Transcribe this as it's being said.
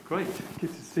Great,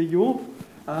 good to see you all.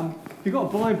 If you've got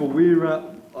a Bible, we're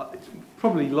it's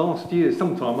probably last year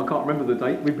sometime, I can't remember the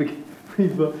date,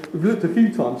 we've looked a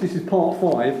few times. This is part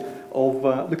 5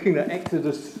 of looking at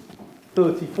Exodus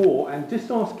 34 and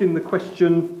just asking the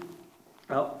question,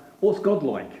 what's God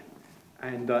like?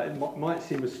 And it might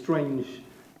seem a strange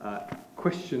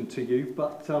question to you,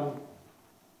 but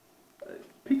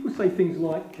people say things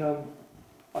like,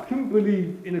 I couldn't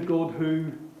believe in a God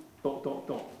who ...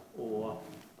 or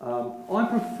I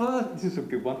prefer, this is a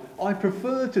good one, I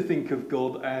prefer to think of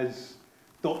God as ...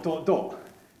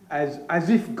 as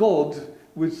if God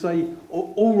would say,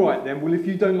 all right then, well if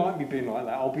you don't like me being like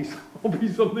that, I'll be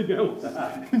something else.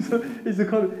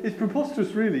 It's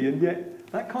preposterous really, and yet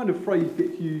that kind of phrase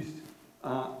gets used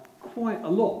quite a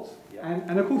lot. Yeah.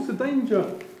 And of course the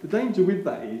danger with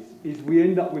that is we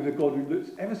end up with a God who looks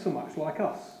ever so much like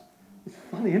us. It's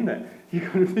funny, isn't it? You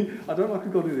kind of think, I don't like a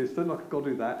God who this, don't like a God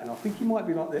who that, and I think he might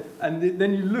be like this. And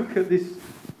then you look at this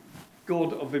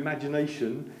God of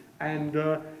imagination, and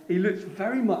he looks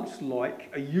very much like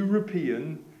a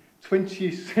European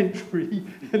 20th century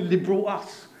liberal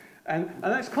us. And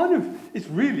that's kind of, it's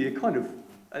really a kind of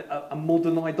a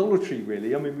modern idolatry,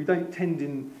 really. I mean, we don't tend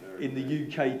in the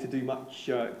UK to do much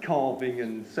carving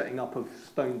and setting up of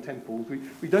stone temples.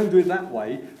 We don't do it that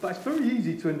way, but it's very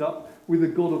easy to end up with a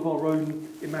God of our own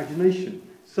imagination.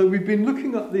 So we've been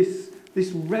looking at this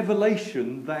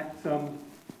revelation that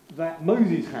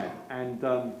Moses had,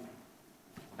 and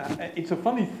it's a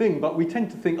funny thing, but we tend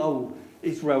to think, oh,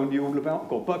 Israel knew all about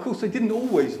God. But of course they didn't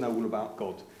always know all about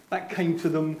God. That came to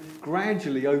them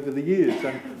gradually over the years.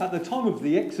 And at the time of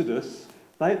the Exodus,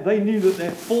 they knew that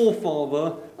their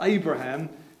forefather, Abraham,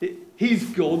 his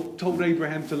God told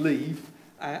Abraham to leave,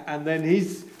 and then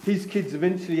his kids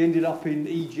eventually ended up in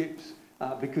Egypt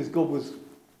because God was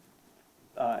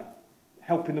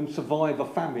helping them survive a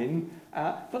famine.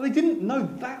 But they didn't know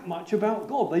that much about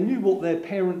God. They knew what their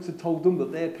parents had told them,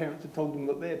 that their parents had told them,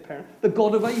 that their parents... The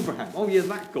God of Abraham. Oh yeah,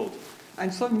 that God.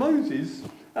 And so Moses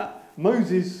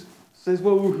says,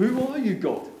 well, who are you,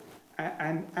 God?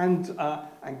 And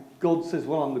God says,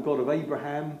 well, I'm the God of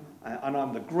Abraham, and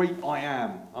I'm the great I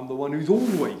am. I'm the one who's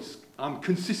always, I'm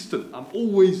consistent, I'm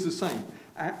always the same.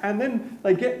 And then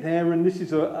they get there, and this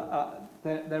is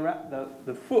they're at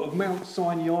the foot of Mount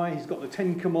Sinai. He's got the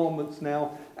 10 Commandments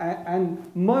now, and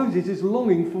Moses is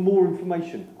longing for more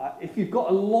information. If you've got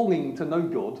a longing to know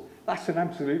God, that's an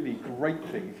absolutely great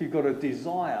thing. If you've got a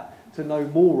desire to know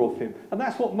more of him. And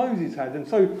that's what Moses had. And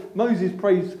so Moses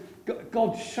prays,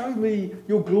 God, show me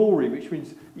your glory, which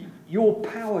means your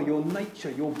power, your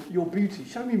nature, your beauty.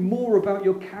 Show me more about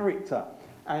your character.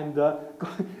 And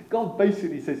God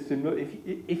basically says to him, look,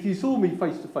 if you saw me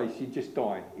face to face, you'd just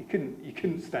die. You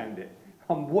couldn't stand it.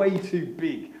 I'm way too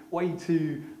big, way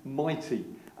too mighty.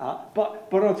 But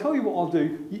I'll tell you what I'll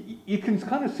do. You can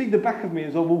kind of see the back of me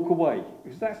as I walk away,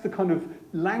 because that's the kind of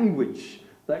language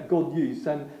that God used.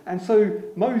 And so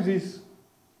Moses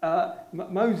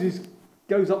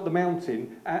goes up the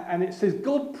mountain, and it says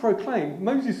God proclaimed.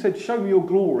 Moses said, show me your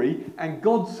glory, and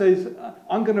God says,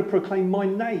 I'm going to proclaim my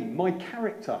name, my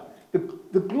character.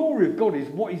 The glory of God is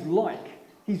what he's like.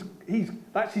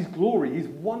 That's his glory. He's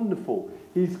wonderful.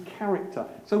 His character.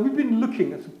 So we've been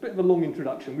looking, it's a bit of a long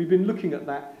introduction, we've been looking at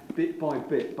that bit by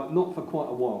bit, but not for quite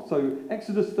a while. So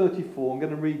Exodus 34, I'm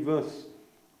going to read verse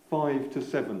 5 to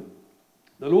 7.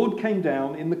 The Lord came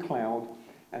down in the cloud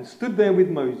and stood there with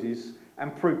Moses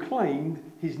and proclaimed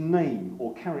his name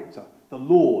or character, the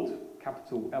Lord,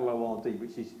 capital L-O-R-D,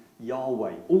 which is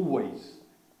Yahweh, always,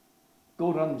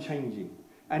 God unchanging.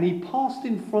 And he passed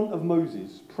in front of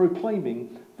Moses,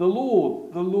 proclaiming, the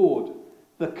Lord,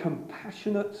 the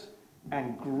compassionate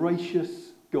and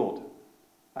gracious God.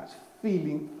 That's a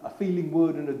feeling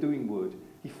word and a doing word.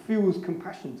 He feels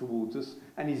compassion towards us,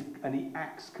 and he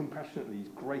acts compassionately. He's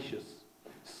gracious.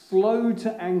 Slow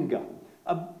to anger,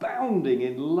 abounding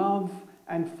in love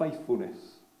and faithfulness.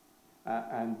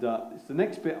 It's the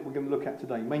next bit we're going to look at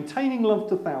today. Maintaining love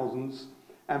to thousands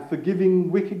and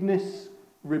forgiving wickedness,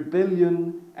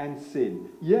 rebellion and sin.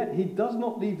 Yet he does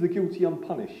not leave the guilty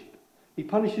unpunished. He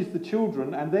punishes the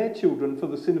children and their children for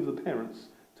the sin of the parents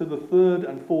to the 3rd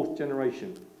and 4th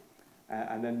generation.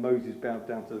 And then Moses bowed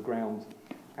down to the ground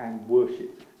and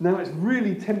worshipped. Now it's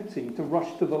really tempting to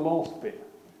rush to the last bit,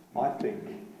 I think.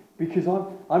 Because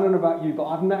I don't know about you, but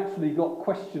I've naturally got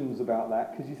questions about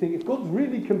that. Because you think, if God's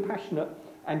really compassionate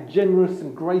and generous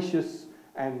and gracious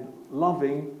and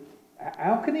loving,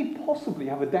 how can he possibly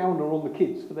have a downer on the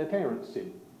kids for their parents'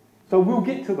 sin? So we'll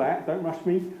get to that, don't rush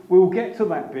me. We'll get to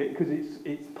that bit because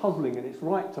it's puzzling, and it's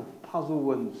right to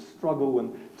puzzle and struggle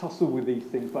and tussle with these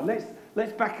things. But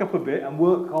let's back up a bit and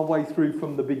work our way through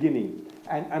from the beginning.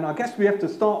 And I guess we have to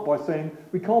start by saying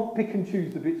we can't pick and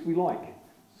choose the bits we like.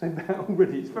 Said that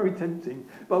already, it's very tempting.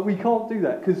 But we can't do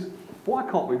that because, why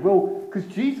can't we? Well, because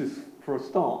Jesus, for a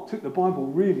start, took the Bible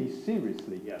really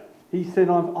seriously. Yeah. He said,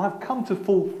 I've come to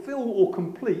fulfill or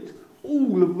complete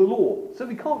all of the law. So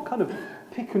we can't kind of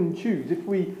pick and choose.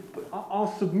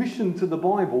 Our submission to the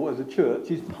Bible as a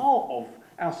church is part of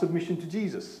our submission to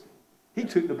Jesus. He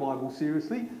took the Bible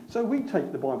seriously, so we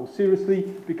take the Bible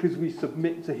seriously because we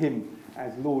submit to him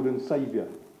as Lord and Saviour.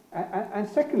 And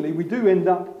secondly, we do end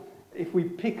up, if we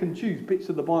pick and choose bits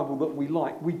of the Bible that we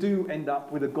like, we do end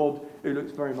up with a God who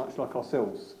looks very much like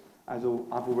ourselves, as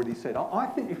I've already said. I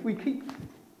think if we keep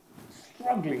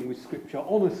struggling with Scripture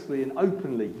honestly and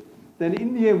openly, then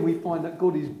in the end we find that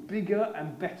God is bigger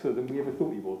and better than we ever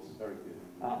thought he was. Very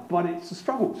good. But it's a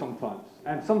struggle sometimes.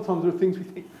 And sometimes there are things we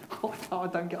think, I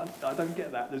don't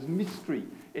get that. There's mystery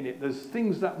in it. There's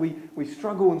things that we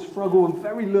struggle and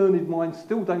very learned minds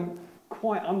still don't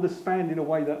quite understand in a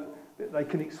way that they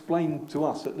can explain to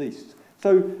us at least.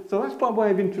 So that's by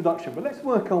way of introduction. But let's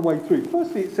work our way through.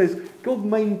 Firstly, it says, God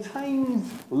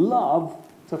maintains love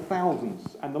to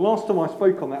thousands. And the last time I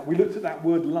spoke on that, we looked at that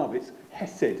word love. It's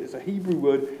hesed. It's a Hebrew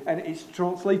word, and it's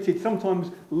translated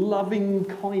sometimes loving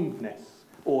kindness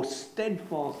or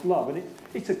steadfast love. And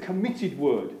it's a committed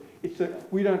word.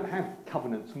 We don't have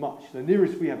covenants much. The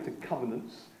nearest we have to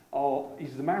covenants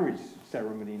is the marriage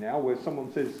ceremony now, where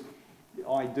someone says,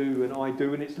 I do,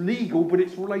 and it's legal, but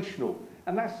it's relational.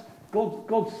 And that's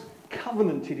God's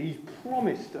covenanted. He's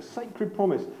promised, a sacred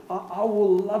promise. I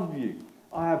will love you.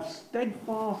 I have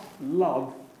steadfast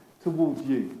love towards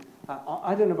you.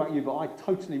 I don't know about you, but I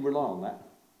totally rely on that.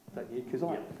 Because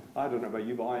I don't know about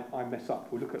you, but I mess up.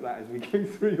 We'll look at that as we go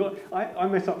through. I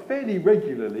mess up fairly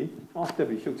regularly. Ask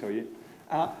Debbie, she'll tell you.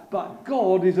 But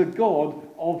God is a God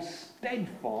of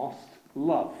steadfast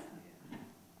love.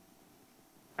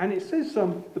 And it says,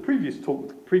 the previous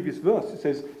verse, it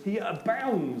says, he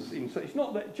abounds in... So it's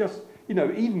not that just,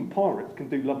 even pirates can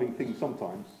do loving things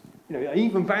sometimes.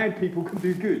 Even bad people can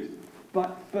do good.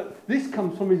 But this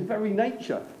comes from his very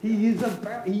nature. He is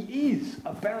about,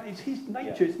 it's his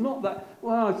nature. Yeah. It's not that,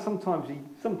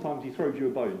 sometimes he throws you a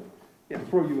bone.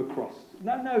 Throw you a cross.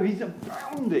 No, he's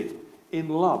abounding in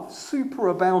love. Super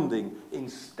abounding in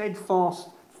steadfast,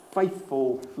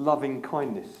 faithful, loving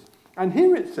kindness. And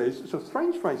here it says, it's a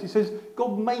strange phrase, it says,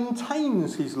 God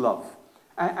maintains his love.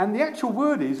 And the actual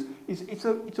word is it's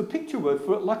a picture word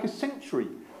for like a sentry.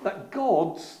 That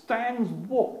God stands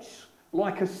watch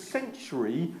like a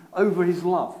sentry over his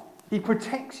love. He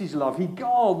protects his love. He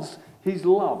guards his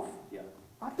love. Yeah.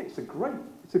 I think it's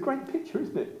a great picture,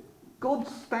 isn't it? God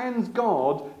stands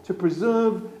guard to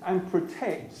preserve and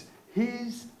protect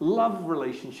his love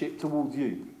relationship towards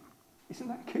you. Isn't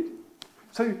that good?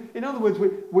 So, in other words,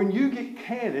 when you get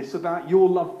careless about your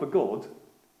love for God,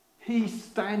 he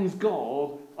stands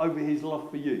guard over his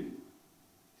love for you.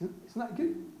 Isn't that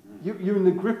good? You're in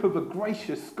the grip of a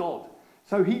gracious God.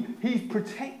 So he's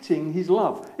protecting his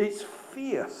love. It's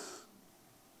fierce.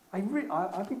 I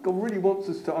think God really wants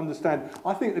us to understand.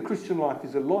 I think the Christian life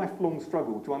is a lifelong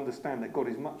struggle to understand that God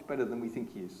is much better than we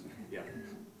think he is. Yeah.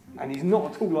 And he's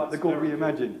not at all like the God we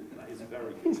imagine. That is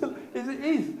very good. It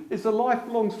is. It's a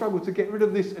lifelong struggle to get rid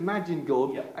of this imagined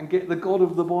God and get the God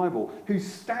of the Bible who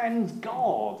stands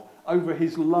guard over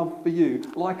his love for you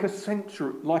like a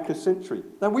sentry.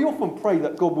 Now we often pray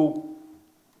that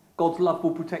God's love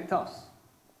will protect us.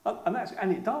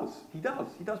 And it does. He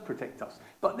does protect us.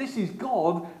 But this is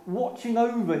God watching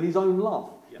over his own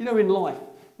love. Yep. In life,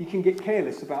 you can get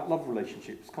careless about love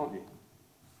relationships, can't you?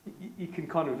 You can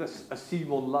kind of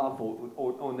assume on love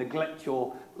or neglect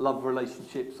your love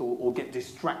relationships or get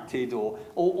distracted or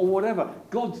whatever.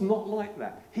 God's not like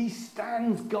that. He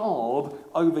stands guard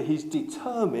over his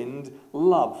determined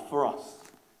love for us.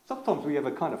 Sometimes we have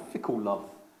a kind of fickle love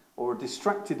or a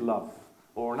distracted love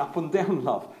or an up and down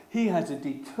love. He has a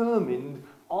determined,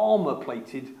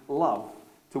 armour-plated love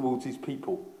towards his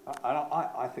people.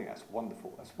 I think that's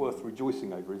wonderful. That's worth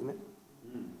rejoicing over, isn't it?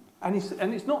 Mm.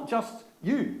 And it's not just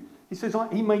you. He says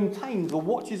he maintains or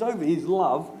watches over his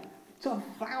love to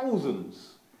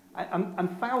thousands.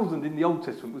 And thousand in the Old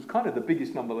Testament was kind of the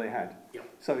biggest number they had. Yep.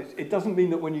 So it doesn't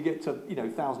mean that when you get to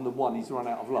 1,001, he's run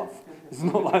out of love. It's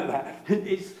not like that.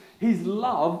 His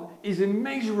love is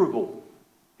immeasurable.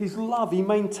 His love, he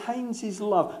maintains his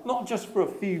love, not just for a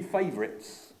few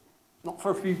favourites, not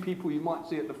for a few people you might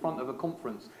see at the front of a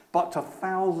conference, but to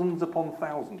thousands upon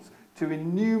thousands, to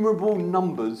innumerable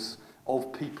numbers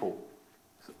of people.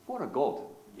 What a God.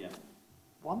 Yeah.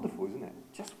 Wonderful, isn't it?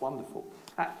 Just wonderful.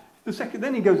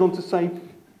 Then he goes on to say,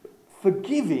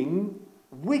 forgiving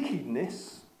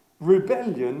wickedness,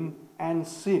 rebellion, and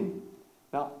sin.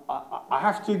 Now, I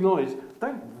have to acknowledge,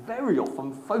 don't very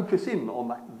often focus in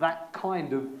on that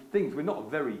kind of things. We're not a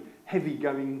very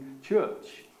heavy-going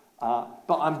church.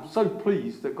 But I'm so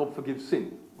pleased that God forgives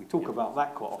sin. We talk about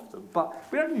that quite often. But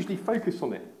we don't usually focus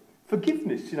on it.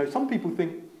 Forgiveness, some people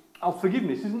think,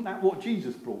 forgiveness, isn't that what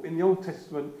Jesus brought? In the Old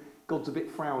Testament, God's a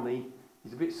bit frowny.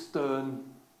 He's a bit stern.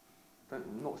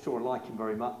 I'm not sure I like him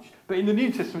very much. But in the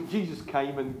New Testament, Jesus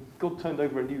came and God turned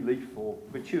over a new leaf or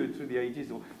matured through the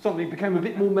ages or something, became a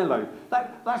bit more mellow.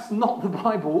 That's not the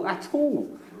Bible at all.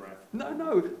 Correct.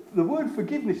 No. The word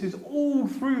forgiveness is all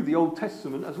through the Old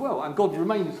Testament as well. And God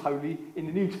remains holy in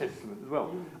the New Testament as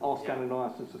well. Ask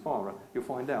Ananias and Sapphira, you'll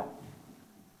find out.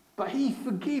 But he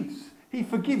forgives. He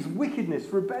forgives wickedness,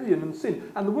 rebellion, and sin.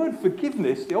 And the word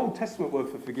forgiveness, the Old Testament word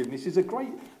for forgiveness, is a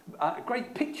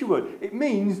great picture word. It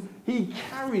means he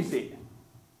carries it.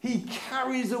 He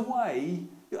carries away.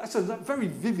 That's a very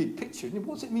vivid picture.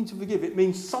 What does it mean to forgive? It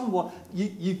means someone,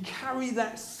 you carry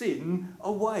that sin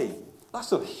away.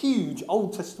 That's a huge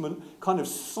Old Testament kind of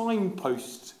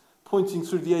signpost pointing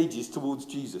through the ages towards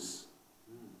Jesus,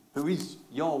 who is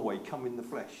Yahweh come in the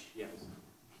flesh. Yes.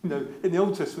 In the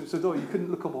Old Testament it says, you couldn't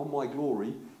look upon my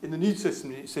glory. In the New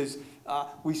Testament it says,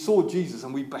 we saw Jesus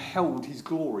and we beheld his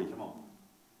glory. Come on.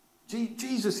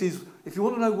 Jesus is, if you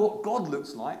want to know what God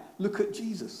looks like, look at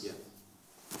Jesus. Yes.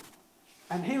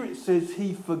 And here it says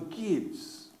he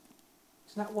forgives.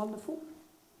 Isn't that wonderful?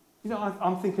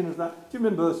 I'm thinking of that. Do you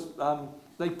remember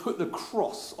they put the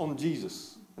cross on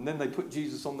Jesus and then they put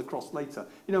Jesus on the cross later?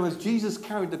 As Jesus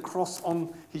carried the cross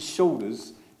on his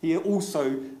shoulders, he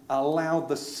also allowed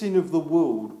the sin of the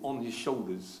world on his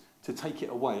shoulders to take it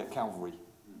away at Calvary.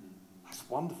 That's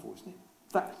wonderful, isn't it?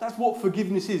 That's what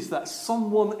forgiveness is, that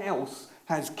someone else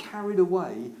has carried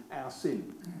away our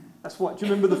sin. That's why, do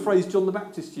you remember the phrase John the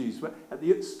Baptist used? Where at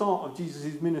the start of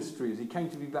Jesus' ministry, as he came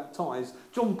to be baptised,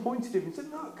 John pointed at him and said,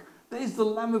 look, there's the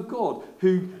Lamb of God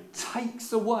who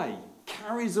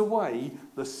carries away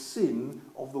the sin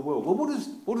of the world. Well,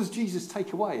 what does Jesus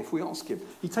take away if we ask him?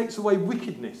 He takes away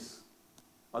wickedness.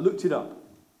 I looked it up.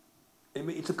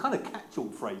 It's a kind of catch-all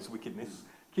phrase, wickedness.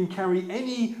 Can carry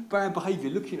any bad behaviour,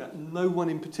 looking at no one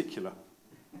in particular.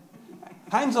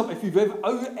 Hands up if you've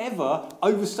ever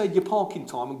overstayed your parking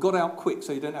time and got out quick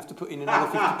so you don't have to put in another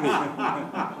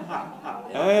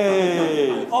 50p.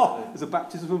 Hey! Oh, there's a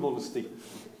baptism of honesty.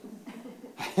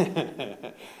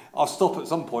 I'll stop at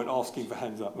some point asking for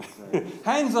hands up.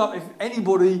 Hands up if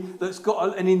anybody that's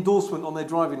got an endorsement on their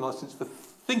driving licence for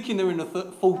thinking they're in a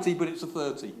 40 but it's a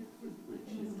 30.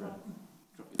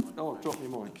 Oh, drop your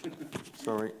mic.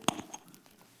 Sorry.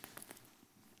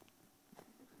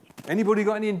 Anybody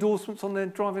got any endorsements on their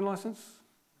driving licence?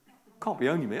 Can't be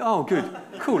only me. Oh, good.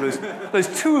 Cool.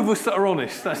 There's two of us that are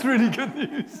honest. That's really good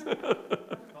news. Not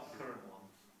current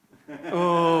ones.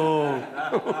 Oh.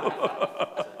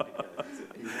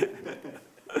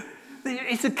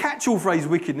 It's a catch-all phrase,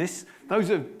 wickedness. Those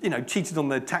that have, cheated on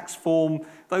their tax form,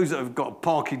 those that have got a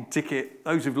parking ticket,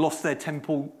 those who've lost their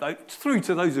temple, through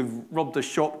to those who've robbed a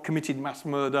shop, committed mass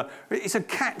murder. It's a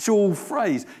catch-all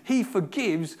phrase. He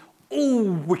forgives all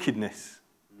wickedness.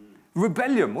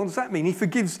 Rebellion, what does that mean? He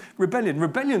forgives rebellion.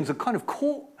 Rebellion's a kind of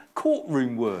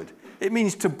courtroom word. It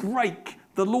means to break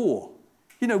the law.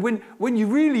 When you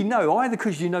really know, either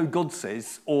because you know God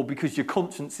says or because your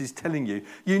conscience is telling you,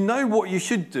 you know what you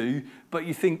should do, but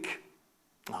you think,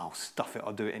 oh, stuff it,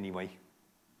 I'll do it anyway.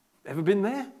 Ever been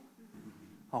there?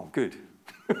 Oh, good.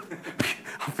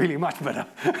 I'm feeling much better.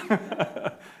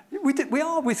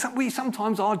 We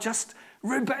sometimes are just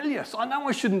rebellious. I know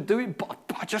I shouldn't do it, but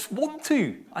I just want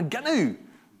to. I'm going to.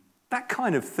 That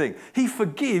kind of thing. He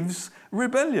forgives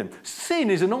rebellion. Sin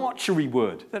is an archery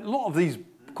word. A lot of these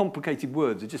complicated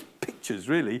words are just pictures,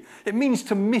 really. It means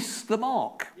to miss the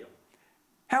mark. Yep.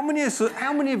 How many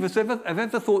of us have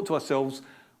ever thought to ourselves,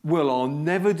 well, I'll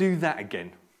never do that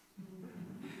again?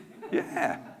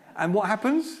 Yeah. And what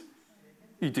happens?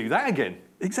 You do that again.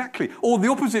 Exactly. Or the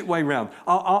opposite way round.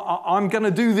 I'm going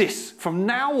to do this. From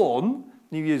now on,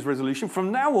 New Year's resolution, from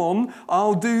now on,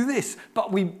 I'll do this.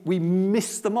 But we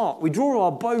miss the mark. We draw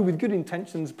our bow with good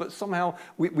intentions, but somehow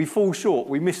we fall short.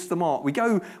 We miss the mark. We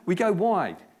go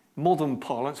wide. Modern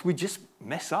parlance, we just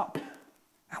mess up.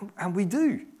 And we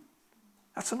do.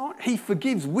 He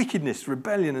forgives wickedness,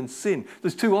 rebellion, and sin.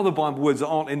 There's two other Bible words that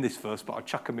aren't in this verse, but I'll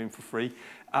chuck them in for free.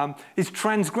 It's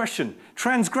transgression.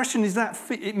 Transgression is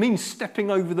it means stepping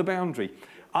over the boundary.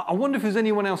 I wonder if there's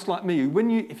anyone else like me who,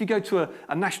 if you go to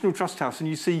a National Trust house and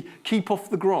you see "keep off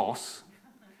the grass,"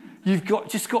 you've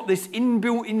just got this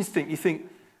inbuilt instinct. You think,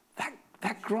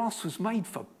 that grass was made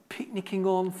for picnicking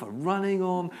on, for running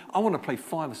on. I want to play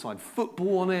five-a-side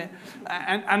football on it.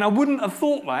 And I wouldn't have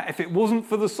thought that if it wasn't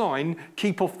for the sign,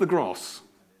 keep off the grass.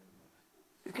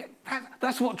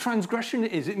 That's what transgression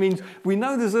is. It means we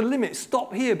know there's a limit.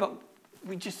 Stop here, but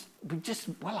we just,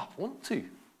 well, I want to.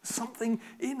 Something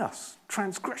in us.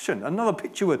 Transgression. Another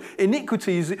picture word.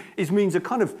 Iniquity means a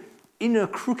kind of inner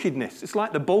crookedness. It's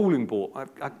like the bowling ball.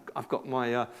 I've got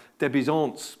my Debbie's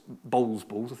aunt's balls.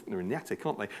 I think they're in the attic,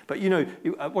 aren't they? But,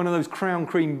 one of those crown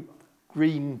cream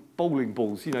green bowling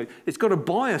balls, it's got a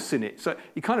bias in it. So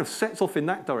it kind of sets off in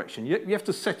that direction. You have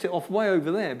to set it off way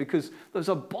over there because there's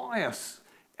a bias.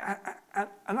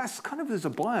 And that's kind of, there's a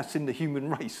bias in the human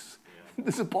race. Yeah.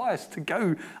 There's a bias to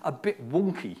go a bit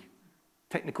wonky,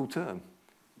 technical term,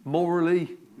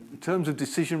 morally, in terms of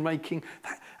decision making.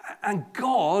 And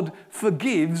God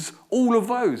forgives all of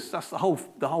those. That's the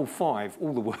whole five,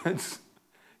 all the words.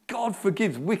 God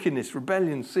forgives wickedness,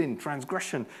 rebellion, sin,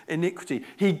 transgression, iniquity.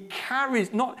 He carries,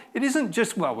 it isn't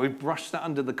just, we brush that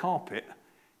under the carpet.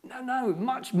 No,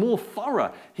 much more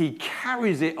thorough. He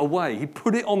carries it away. He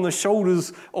put it on the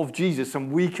shoulders of Jesus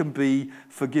and we can be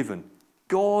forgiven.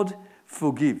 God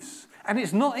forgives. And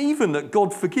it's not even that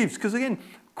God forgives, because again,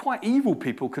 quite evil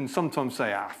people can sometimes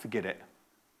say, forget it.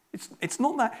 It's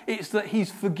not that. It's that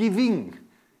he's forgiving.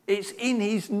 It's in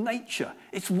his nature.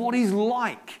 It's what he's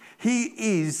like. He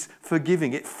is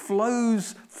forgiving. It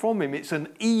flows from him. It's an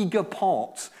eager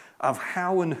part of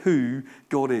how and who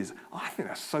God is. I think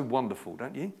that's so wonderful,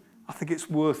 don't you? I think it's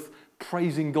worth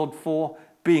praising God for,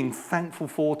 being thankful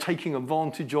for, taking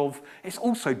advantage of. It's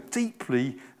also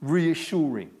deeply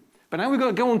reassuring. But now we've got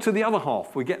to go on to the other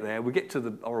half. We get there. We get to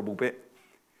the horrible bit.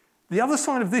 The other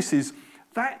side of this is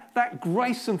that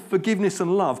grace and forgiveness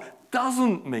and love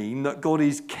doesn't mean that God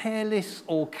is careless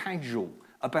or casual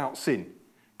about sin.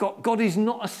 God is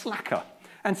not a slacker.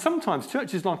 And sometimes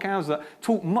churches like ours that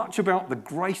talk much about the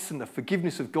grace and the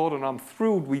forgiveness of God, and I'm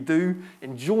thrilled we do,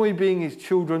 enjoy being his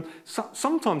children,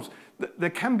 sometimes there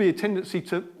can be a tendency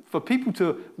for people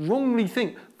to wrongly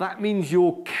think that means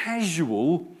you're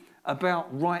casual about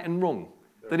right and wrong,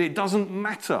 that it doesn't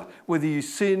matter whether you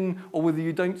sin or whether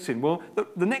you don't sin. Well,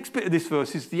 the next bit of this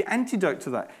verse is the antidote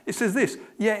to that. It says this,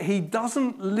 yet he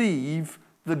doesn't leave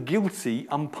the guilty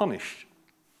unpunished.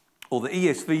 Or the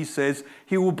ESV says,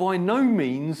 he will by no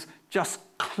means just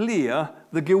clear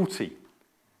the guilty.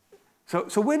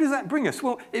 So where does that bring us?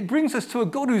 Well, it brings us to a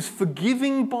God who's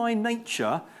forgiving by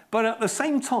nature, but at the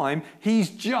same time, he's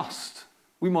just.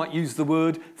 We might use the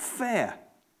word fair.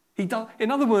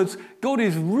 In other words, God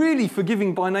is really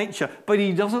forgiving by nature, but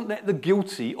he doesn't let the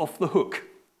guilty off the hook.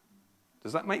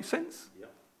 Does that make sense?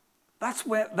 Yep.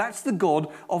 That's the God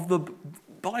of the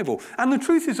Bible. And the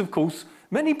truth is, of course,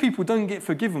 many people don't get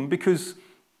forgiven because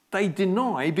they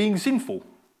deny being sinful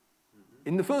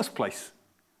in the first place.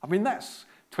 I mean, that's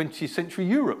 20th century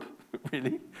Europe,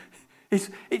 really.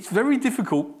 It's very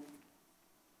difficult.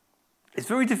 It's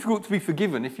very difficult to be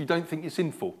forgiven if you don't think you're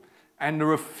sinful. And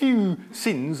there are few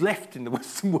sins left in the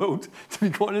Western world, to be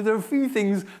quite honest. There are a few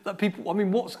things that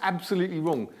what's absolutely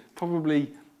wrong?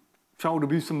 Probably child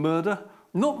abuse and murder.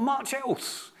 Not much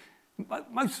else.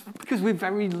 Because we're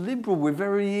very liberal, we're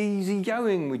very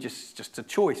easygoing, we're just a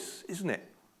choice, isn't it?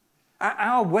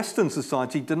 Our Western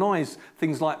society denies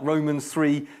things like Romans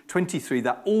 3:23,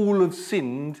 that all have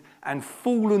sinned and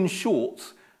fallen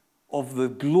short of the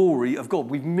glory of God.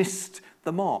 We've missed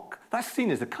the mark. That's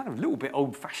seen as a kind of little bit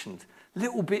old-fashioned,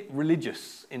 little bit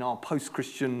religious in our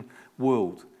post-Christian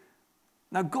world.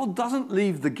 Now, God doesn't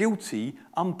leave the guilty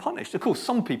unpunished. Of course,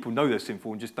 some people know they're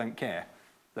sinful and just don't care.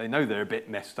 They know they're a bit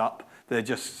messed up. They're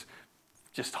just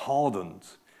hardened.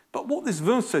 But what this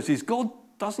verse says is God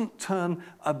doesn't turn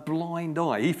a blind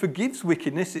eye. He forgives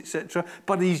wickedness, etc.,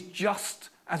 but he's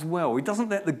just as well. He doesn't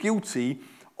let the guilty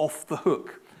off the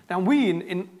hook. Now, we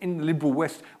in the liberal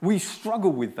West, we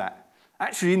struggle with that.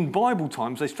 Actually, in Bible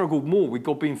times, they struggled more with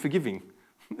God being forgiving.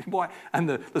 Why? And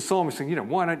the psalmist saying,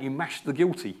 why don't you mash the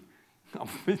guilty?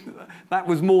 That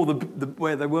was more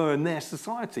where they were in their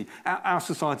society. Our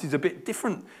society is a bit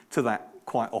different to that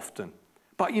quite often.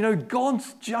 But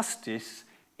God's justice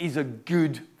is a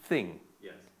good thing.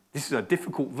 Yes. This is a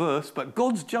difficult verse, but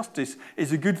God's justice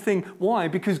is a good thing. Why?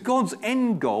 Because God's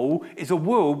end goal is a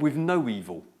world with no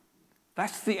evil.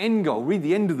 That's the end goal. Read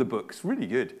the end of the book. It's really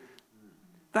good.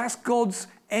 That's God's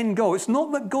end goal. It's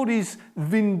not that God is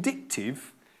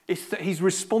vindictive. It's that he's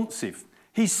responsive.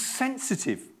 He's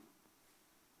sensitive.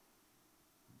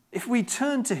 If we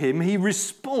turn to him, he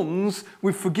responds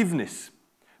with forgiveness.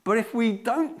 But if we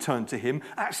don't turn to him,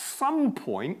 at some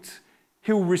point,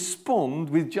 he'll respond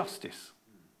with justice.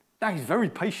 Now, he's very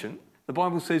patient. The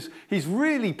Bible says he's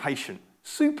really patient,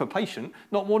 super patient,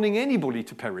 not wanting anybody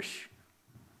to perish.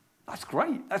 That's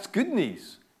great. That's good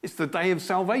news. It's the day of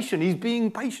salvation. He's being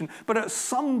patient. But at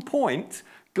some point,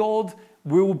 God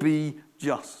will be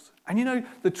just. And you know,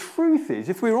 the truth is,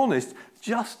 if we're honest,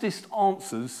 justice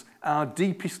answers our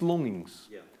deepest longings.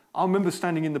 Yeah. I remember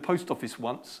standing in the post office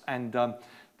once, and there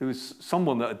was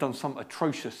someone that had done some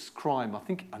atrocious crime. I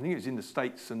think it was in the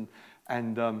States, and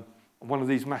one of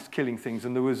these mass killing things,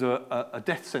 and there was a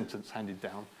death sentence handed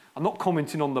down. I'm not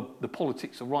commenting on the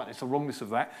politics or rightness or wrongness of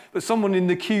that, but someone in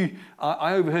the queue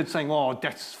I overheard saying, "Oh,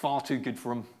 death's far too good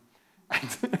for them."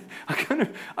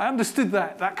 And I understood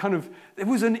that kind of, there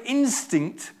was an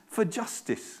instinct for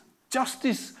justice.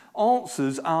 Justice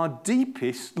answers our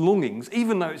deepest longings,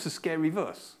 even though it's a scary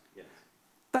verse. Yes.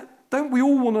 Don't we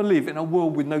all want to live in a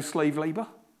world with no slave labour?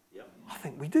 Yep. I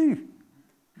think we do.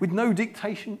 With no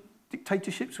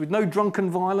dictatorships, with no drunken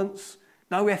violence,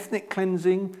 no ethnic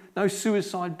cleansing, no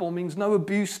suicide bombings, no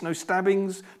abuse, no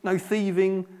stabbings, no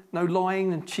thieving, no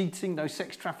lying and cheating, no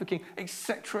sex trafficking,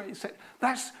 etc., etc.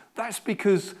 That's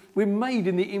because we're made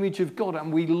in the image of God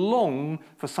and we long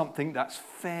for something that's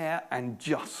fair and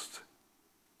just.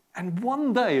 And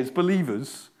one day as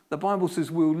believers, the Bible says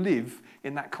we'll live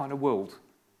in that kind of world.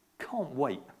 Can't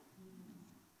wait.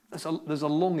 There's a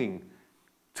longing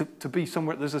to be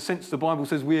somewhere. There's a sense the Bible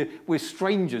says we're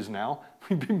strangers now.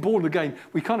 We've been born again.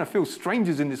 We kind of feel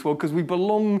strangers in this world because we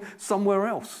belong somewhere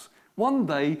else. One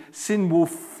day, sin will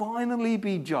finally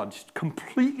be judged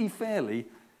completely fairly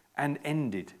and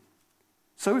ended.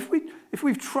 So if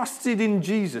we've trusted in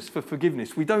Jesus for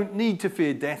forgiveness, we don't need to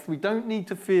fear death. We don't need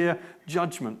to fear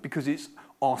judgment because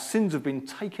our sins have been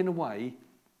taken away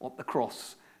at the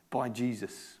cross by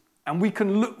Jesus. And we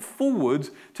can look forward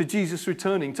to Jesus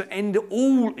returning to end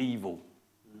all evil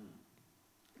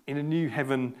in a new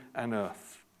heaven and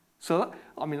earth. So,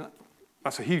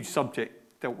 that's a huge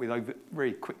subject dealt with over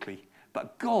very quickly.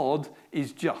 But God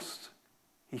is just.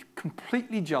 He's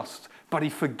completely just, but he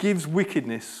forgives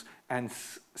wickedness and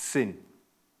sin.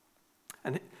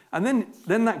 And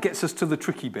then that gets us to the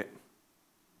tricky bit.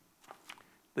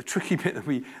 The tricky bit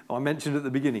that I mentioned at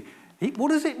the beginning. What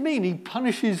does it mean? He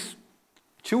punishes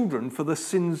children for the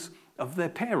sins of their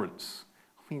parents.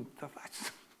 I mean,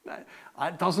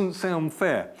 that doesn't sound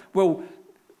fair. Well,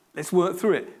 let's work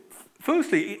through it.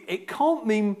 Firstly, it can't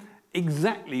mean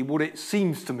exactly what it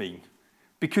seems to mean,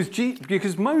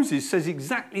 because Moses says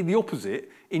exactly the opposite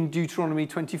in Deuteronomy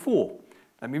 24.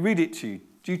 Let me read it to you.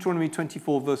 Deuteronomy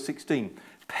 24, verse 16.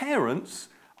 Parents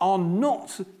are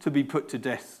not to be put to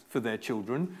death for their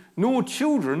children, nor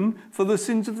children for the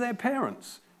sins of their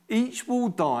parents. Each will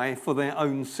die for their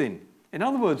own sin. In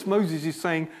other words, Moses is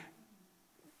saying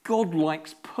God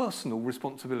likes personal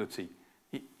responsibility.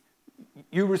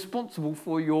 You're responsible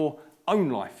for your own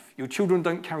life. Your children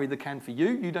don't carry the can for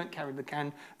you. You don't carry the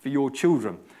can for your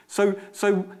children. So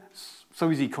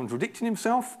is he contradicting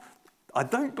himself? I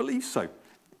don't believe so.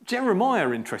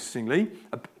 Jeremiah, interestingly,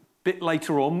 a bit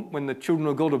later on, when the children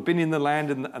of God have been in the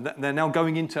land and they're now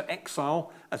going into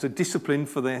exile as a discipline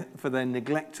for their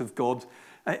neglect of God,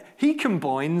 he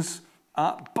combines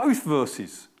both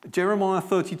verses. Jeremiah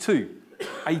 32,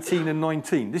 18 and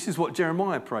 19. This is what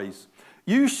Jeremiah prays.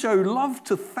 You show love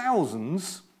to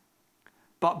thousands,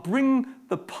 but bring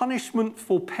the punishment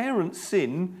for parent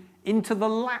sin into the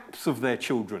laps of their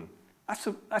children.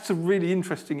 That's a really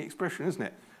interesting expression, isn't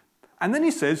it? And then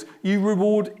he says, you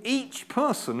reward each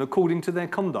person according to their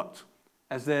conduct,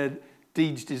 as their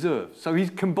deeds deserve. So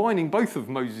he's combining both of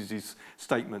Moses'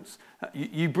 statements.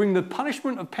 You bring the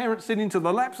punishment of parent sin into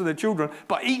the laps of their children,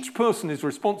 but each person is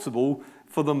responsible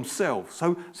for themselves.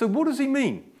 So what does he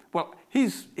mean? Well,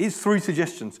 here's three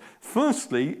suggestions.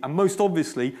 Firstly, and most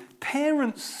obviously,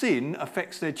 parent sin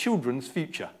affects their children's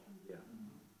future. Yeah.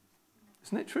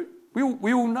 Isn't it true?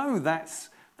 We all know that's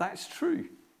true.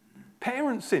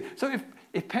 Parent sin. So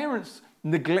if parents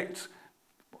neglect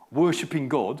worshipping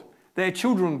God, their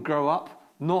children grow up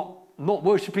not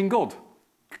worshipping God.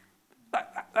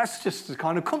 That's just the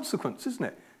kind of consequence, isn't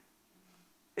it?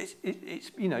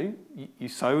 It's you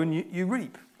sow and you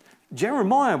reap.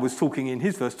 Jeremiah was talking in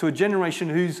his verse to a generation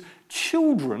whose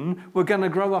children were going to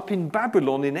grow up in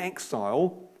Babylon in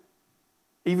exile,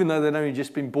 even though they'd only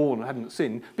just been born and hadn't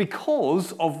sinned,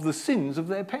 because of the sins of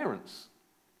their parents.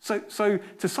 So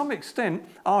to some extent,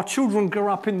 our children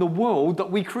grow up in the world that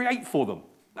we create for them.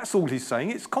 That's all he's saying.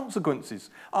 It's consequences.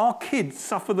 Our kids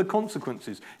suffer the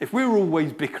consequences. If we're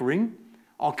always bickering,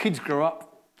 our kids grow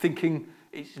up thinking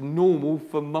it's normal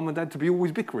for mum and dad to be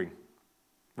always bickering,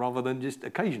 rather than just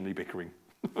occasionally bickering.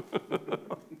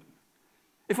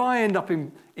 If I end up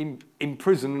in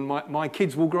prison and my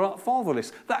kids will grow up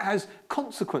fatherless, that has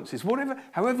consequences.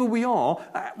 However we are,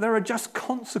 there are just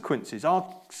consequences. Our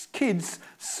kids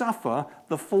suffer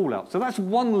the fallout. So that's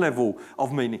one level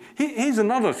of meaning. Here's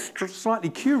another slightly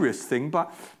curious thing,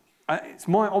 but it's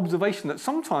my observation that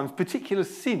sometimes particular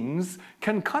sins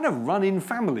can kind of run in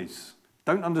families.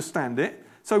 Don't understand it.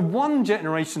 So one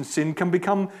generation's sin can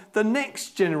become the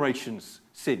next generation's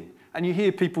sin. And you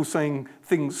hear people saying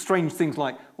strange things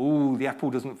like, oh, the apple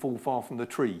doesn't fall far from the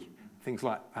tree. Things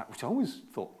like that, which I always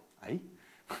thought, eh?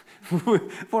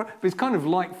 But it's kind of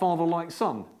like father, like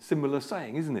son. Similar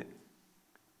saying, isn't it?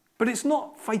 But it's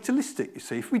not fatalistic, you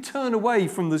see. If we turn away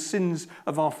from the sins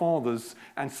of our fathers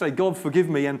and say, God, forgive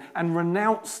me, and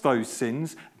renounce those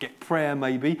sins, get prayer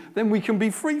maybe, then we can be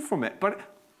free from it. But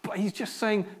he's just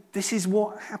saying, this is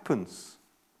what happens.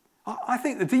 I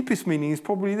think the deepest meaning is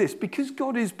probably this. Because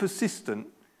God is persistent,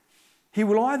 he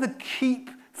will either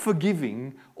keep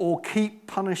forgiving or keep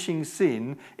punishing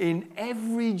sin in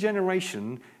every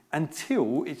generation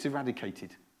until it's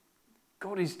eradicated.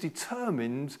 God is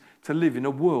determined to live in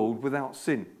a world without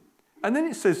sin. And then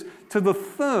it says, to the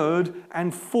third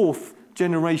and fourth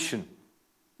generation.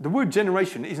 The word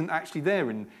generation isn't actually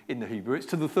there in the Hebrew. It's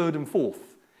to the third and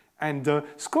fourth. And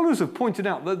scholars have pointed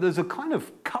out that there's a kind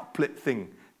of couplet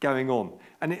thing going on.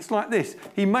 And it's like this.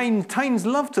 He maintains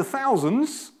love to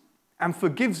thousands and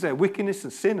forgives their wickedness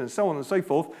and sin and so on and so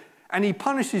forth. And he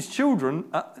punishes the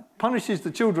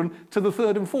children to the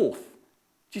third and fourth.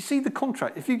 Do you see the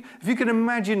contrast? If you can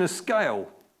imagine a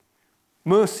scale,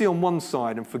 mercy on one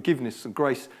side and forgiveness and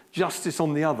grace, justice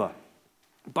on the other.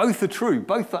 Both are true.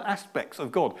 Both are aspects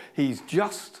of God. He's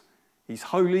just, he's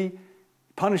holy,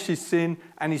 punishes sin,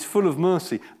 and he's full of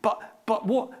mercy. But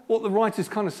what the writer's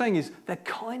kind of saying is they're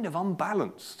kind of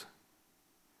unbalanced.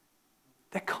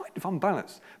 They're kind of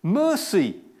unbalanced.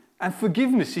 Mercy and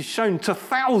forgiveness is shown to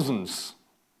thousands.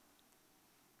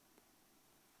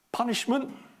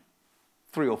 Punishment,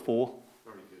 3 or 4.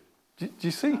 Very good. Do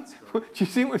you see? Do you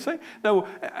see what we're saying? No,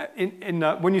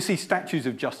 when you see statues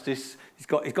of justice, he's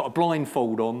got a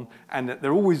blindfold on, and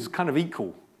they're always kind of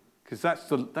equal, because that's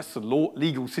the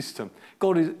legal system.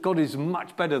 God is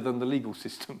much better than the legal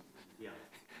system.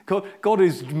 God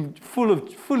is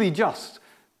fully just,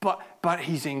 but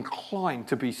he's inclined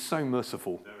to be so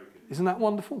merciful. Isn't that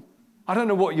wonderful? I don't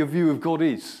know what your view of God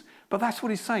is, but that's what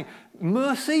he's saying.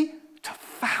 Mercy to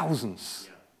thousands.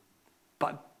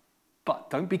 Yeah.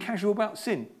 But don't be casual about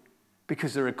sin,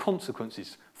 because there are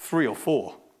consequences, 3 or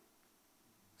 4.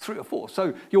 3 or 4.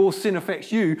 So your sin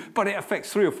affects you, but it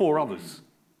affects 3 or 4 others.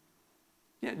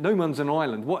 Yeah, no man's an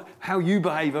island. How you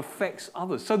behave affects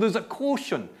others. So there's a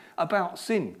caution about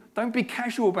sin. Don't be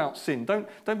casual about sin.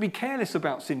 Don't be careless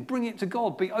about sin. Bring it to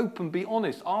God. Be open. Be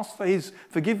honest. Ask for his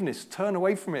forgiveness. Turn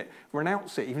away from it.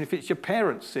 Renounce it. Even if it's your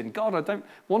parents' sin. God, I don't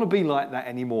want to be like that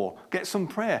anymore. Get some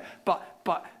prayer. But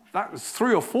that was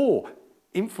 3 or 4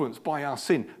 influenced by our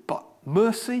sin. But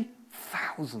mercy,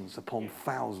 thousands upon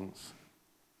thousands.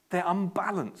 They're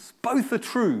unbalanced. Both are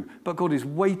true, but God is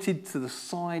weighted to the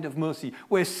side of mercy.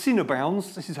 Where sin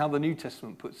abounds, this is how the New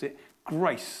Testament puts it,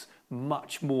 grace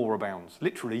much more abounds.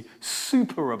 Literally,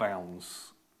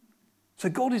 superabounds. So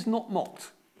God is not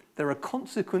mocked. There are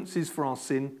consequences for our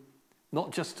sin,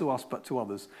 not just to us, but to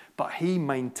others. But he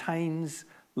maintains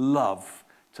love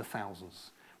to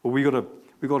thousands. Well, we've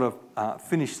got to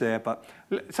finish there, but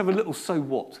let's have a little so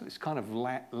what. It's kind of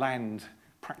land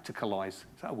practicalize.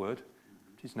 Is that a word?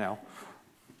 Is now.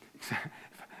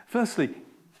 Firstly,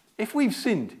 if we've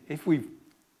sinned,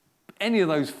 any of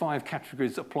those 5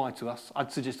 categories apply to us,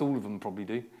 I'd suggest all of them probably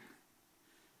do,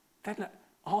 then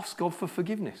ask God for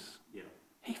forgiveness. Yeah.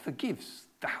 He forgives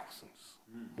thousands.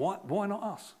 Why not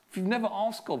us? If you've never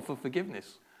asked God for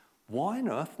forgiveness, why on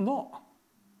earth not?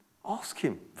 Ask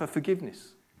him for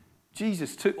forgiveness.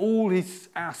 Jesus took all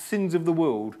our sins of the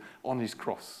world on his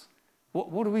cross.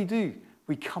 What do?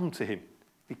 We come to him.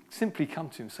 We simply come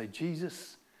to him and say,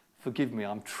 Jesus, forgive me.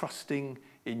 I'm trusting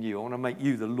in you. I want to make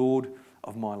you the Lord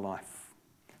of my life.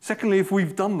 Secondly, if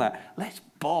we've done that, let's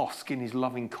bask in his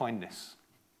loving kindness.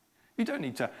 You don't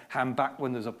need to hand back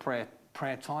when there's a prayer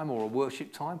time or a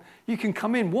worship time. You can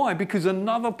come in. Why? Because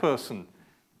another person,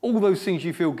 all those things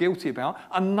you feel guilty about,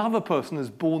 another person has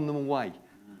borne them away.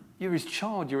 You're his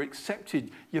child, you're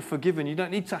accepted, you're forgiven. You don't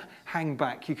need to hang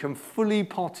back. You can fully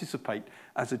participate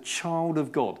as a child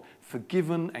of God,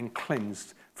 forgiven and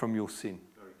cleansed from your sin.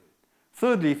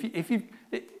 Thirdly,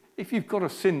 if you've got a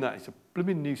sin that is a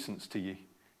blooming nuisance to you,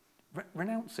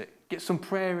 renounce it. Get some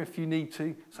prayer if you need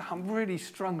to. So I'm really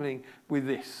struggling with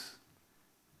this.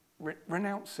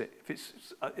 Renounce it.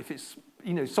 If it's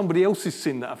somebody else's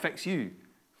sin that affects you,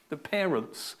 the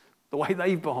parents, the way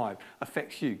they've behaved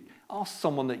affects you. Ask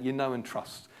someone that you know and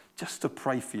trust just to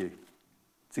pray for you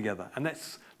together. And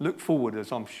let's look forward,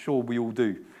 as I'm sure we all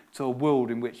do, to a world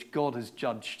in which God has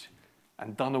judged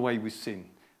and done away with sin.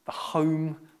 The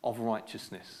home of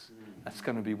righteousness. That's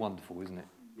going to be wonderful, isn't it?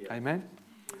 Yeah. Amen?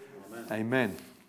 Amen. Amen.